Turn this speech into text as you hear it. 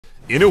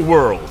In a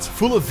world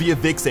full of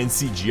VFX and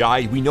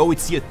CGI, we know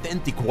it's the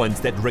authentic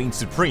ones that reign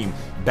supreme.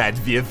 Bad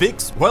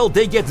VFX? Well,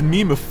 they get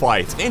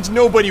meme-ified, and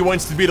nobody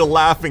wants to be the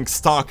laughing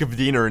stock of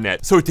the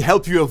internet. So to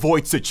help you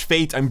avoid such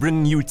fate, I'm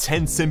bringing you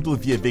 10 simple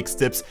VFX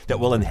tips that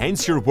will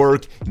enhance your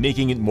work,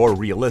 making it more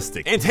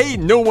realistic. And hey,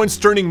 no one's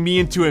turning me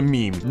into a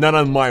meme, not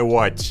on my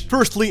watch.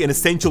 Firstly, an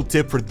essential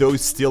tip for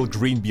those still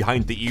green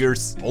behind the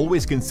ears: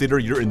 always consider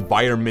your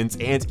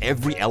environment and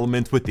every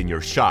element within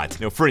your shot.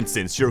 Now, for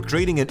instance, you're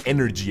creating an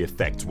energy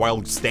effect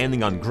while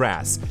standing on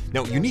grass.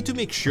 Now, you need to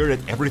make sure that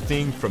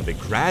everything from the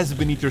grass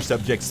beneath your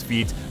subject's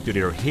feet to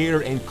their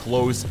hair and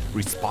clothes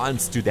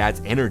responds to that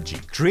energy.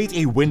 Create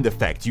a wind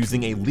effect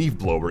using a leaf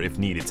blower if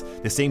needed.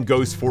 The same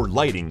goes for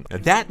lighting.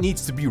 That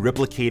needs to be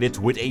replicated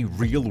with a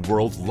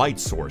real-world light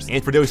source.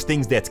 And for those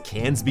things that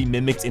can't be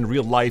mimicked in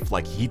real life,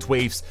 like heat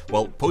waves,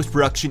 well,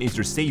 post-production is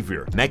your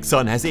savior.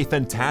 Maxon has a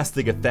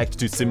fantastic effect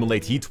to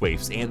simulate heat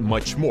waves and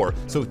much more,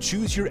 so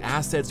choose your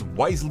assets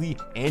wisely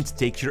and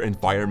take your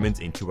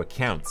environment into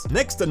account.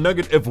 Next, a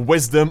nugget of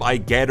wisdom I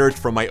gathered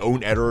from my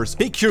own errors: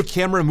 pick your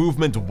camera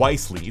movement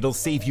wisely. It'll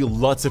save you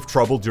lots of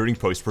trouble during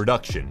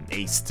post-production.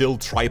 A still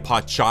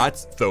tripod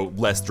shot, though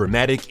less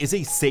dramatic, is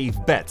a safe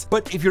bet.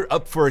 But if you're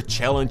up for a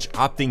challenge,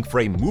 opting for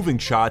a moving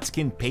shot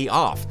can pay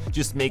off.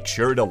 Just make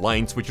sure it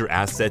aligns with your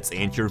assets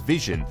and your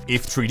vision.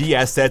 If 3D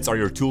assets are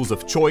your tools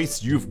of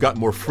choice, you've got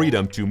more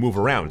freedom to move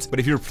around.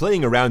 But if you're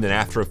playing around in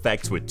After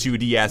Effects with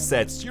 2D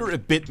assets, you're a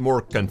bit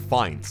more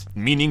confined,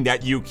 meaning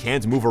that you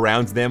can't move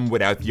around them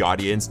without the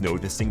audience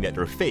noticing that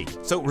they're fake.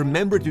 So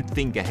remember to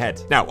think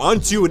ahead. Now,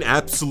 onto an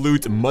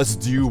absolute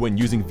must-do when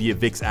using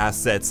VFX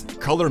assets: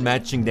 color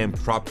matching them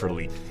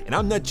properly. And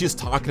I'm not just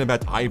talking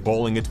about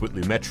eyeballing it with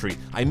Lumetri.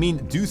 I mean,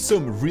 do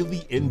some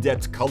really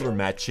in-depth color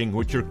matching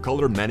with your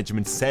color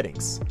management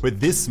settings. With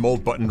this small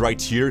button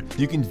right here,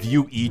 you can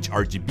view each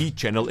RGB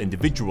channel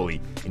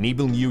individually,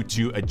 enabling you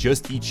to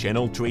adjust each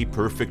channel to a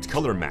perfect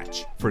color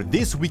match. For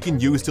this, we can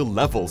use the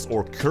levels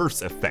or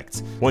curves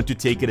effect. Want to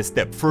take it a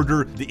step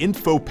further, the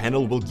info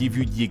panel will give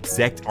you the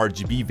exact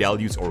RGB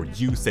values or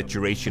hue,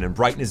 saturation, and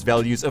brightness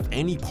values of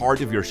any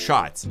part of your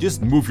shot.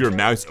 Just move your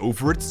mouse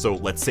over it. So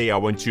let's say I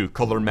want to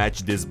color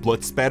match this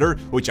blood spatter,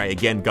 which I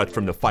again got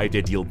from the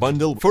 5-day deal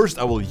bundle. First,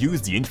 I will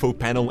use the info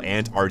panel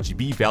and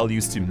RGB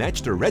values to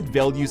match the red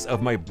values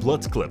of my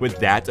blood clip with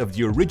that of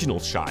the original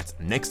shot.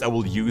 Next, I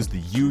will use the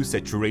hue,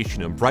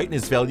 saturation, and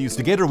brightness values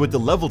together with the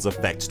levels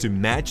effect to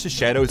match the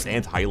shadows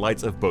and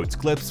highlights of both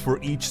clips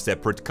for each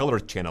separate color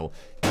channel,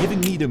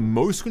 giving me the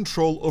most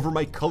control over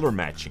my color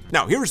matching.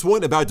 Now, here's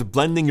one about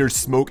blending your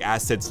smoke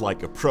assets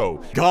like a pro.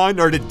 Gone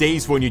are the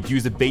days when you'd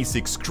use a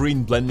basic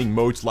screen blending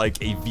mode like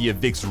a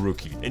VFX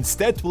rookie.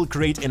 Instead, we'll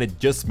create an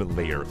adjustment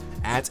layer,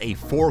 add a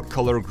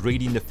 4-color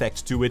gradient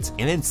effect to it,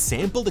 and then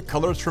sample the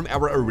colors from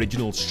our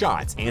original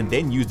shot, and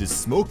then use the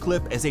smoke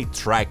clip as a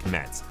track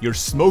matte. Your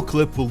smoke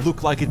clip will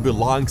look like it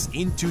belongs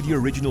into the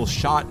original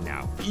shot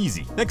now.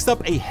 Easy. Next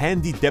up, a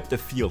handy depth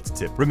of field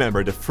tip.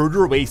 Remember, the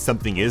further away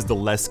something is, the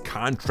less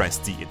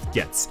contrasty it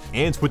gets.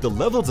 And with the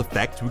levels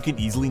effect, we can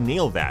easily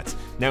nail that.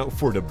 Now,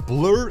 for the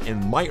blur,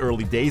 in my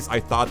early days, I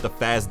thought the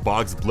fast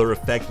box blur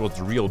effect was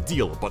the real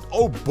deal, but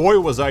oh boy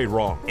was I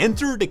wrong.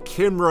 Enter the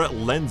camera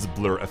lens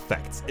blur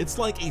effect. It's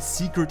like a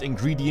secret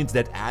ingredient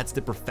that adds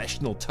the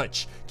professional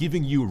touch,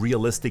 giving you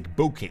realistic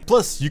bokeh.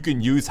 Plus, you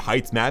can use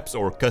height maps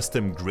or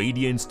custom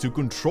gradients to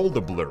control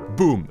the blur.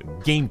 Boom,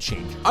 game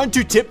change. On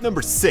to tip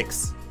number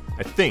 6.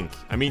 I think.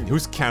 I mean,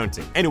 who's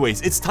counting?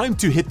 Anyways, it's time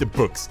to hit the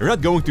books. You're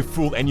not going to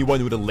fool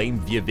anyone with a lame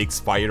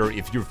VFX fire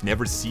if you've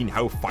never seen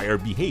how fire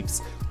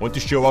behaves. Want to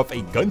show off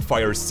a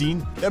gunfire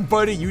scene? Then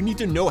buddy, you need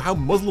to know how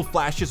muzzle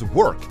flashes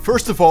work.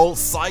 First of all,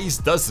 size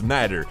does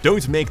matter.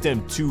 Don't make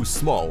them too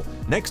small.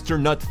 Next, you're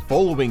not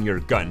following your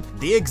gun.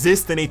 They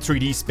exist in a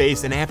 3D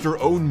space and have their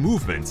own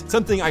movement.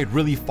 Something I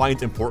really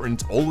find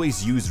important: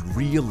 always use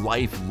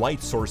real-life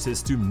light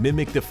sources to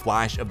mimic the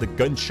flash of the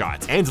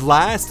gunshot. And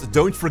last,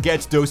 don't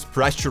forget those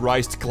pressurized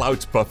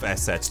cloud puff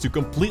assets to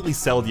completely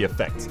sell the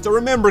effect. So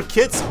remember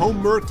kids,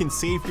 homework can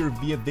save your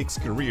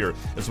VFX career,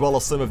 as well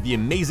as some of the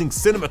amazing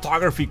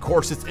cinematography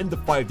courses in the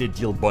 5-day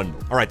deal bundle.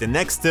 Alright, the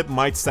next tip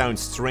might sound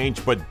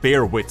strange, but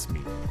bear with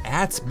me.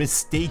 Add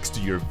mistakes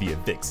to your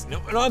VFX.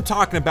 Now, I'm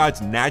talking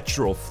about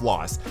natural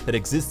flaws that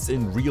exists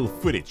in real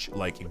footage,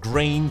 like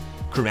grain,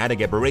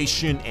 chromatic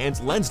aberration, and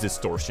lens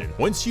distortion.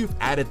 Once you've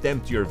added them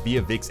to your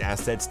VFX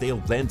assets, they'll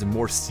blend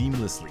more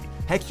seamlessly.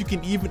 Heck, you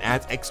can even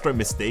add extra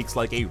mistakes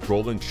like a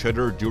rolling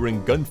shutter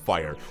during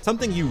gunfire,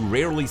 something you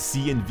rarely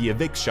see in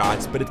VFX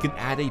shots, but it can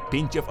add a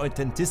pinch of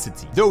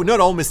authenticity. Though not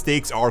all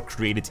mistakes are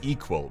created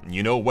equal.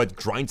 You know what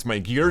grinds my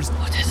gears?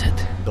 What is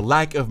it? the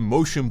lack of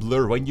motion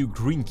blur when you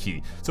green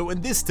key. So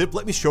in this tip,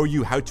 let me show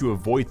you how to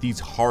avoid these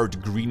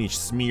hard greenish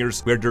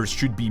smears where there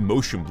should be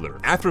motion blur.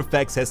 After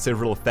Effects has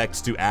several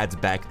effects to add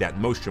back that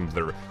motion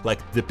blur, like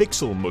the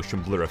pixel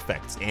motion blur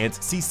effect and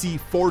CC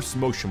force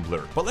motion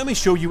blur. But let me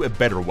show you a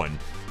better one,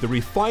 the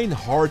refine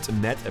hard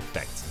matte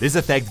effect. This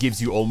effect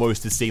gives you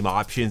almost the same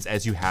options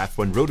as you have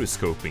when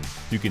rotoscoping.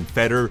 You can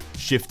feather,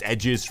 shift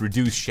edges,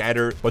 reduce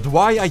shatter, but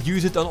why I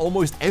use it on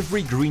almost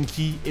every green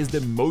key is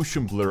the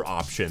motion blur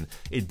option.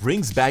 It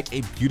brings back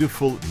a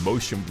beautiful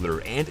motion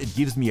blur and it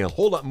gives me a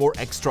whole lot more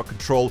extra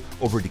control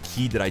over the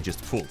key that I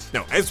just pulled.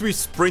 Now, as we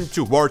sprint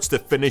towards the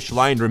finish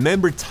line,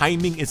 remember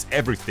timing is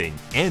everything,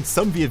 and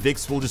some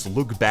VFX will just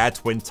look bad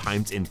when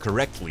timed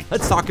incorrectly.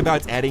 Let's talk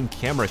about adding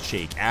camera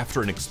shake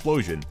after an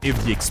explosion.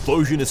 If the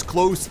explosion is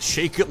close,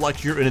 shake it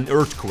like you're in an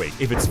earthquake.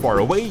 If it's far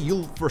away,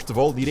 you'll first of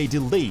all need a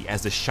delay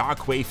as the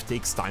shockwave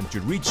takes time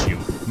to reach you,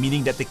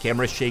 meaning that the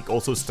camera shake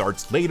also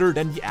starts later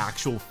than the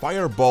actual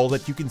fireball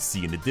that you can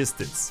see in the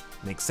distance.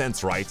 Makes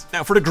sense, right?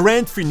 Now for the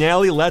grand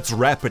finale, let's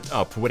wrap it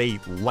up with a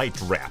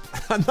light wrap.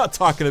 I'm not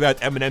talking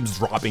about M&M's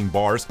dropping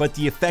bars, but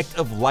the effect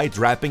of light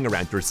wrapping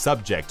around your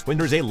subject when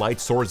there's a light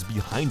source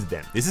behind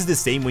them. This is the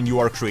same when you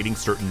are creating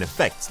certain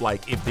effects,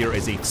 like if there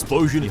is an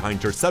explosion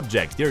behind your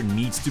subject, there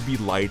needs to be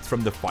light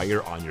from the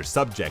fire on your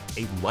subject,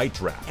 a light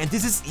wrap. And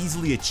this is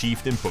easily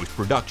achieved in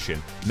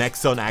post-production.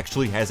 Maxon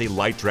actually has a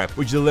light wrap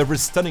which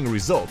delivers stunning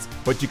results,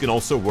 but you can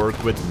also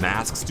work with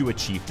masks to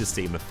achieve the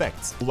same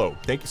effects. Hello,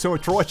 thank you so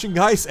much for watching,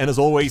 guys, and as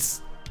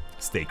always,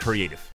 stay creative.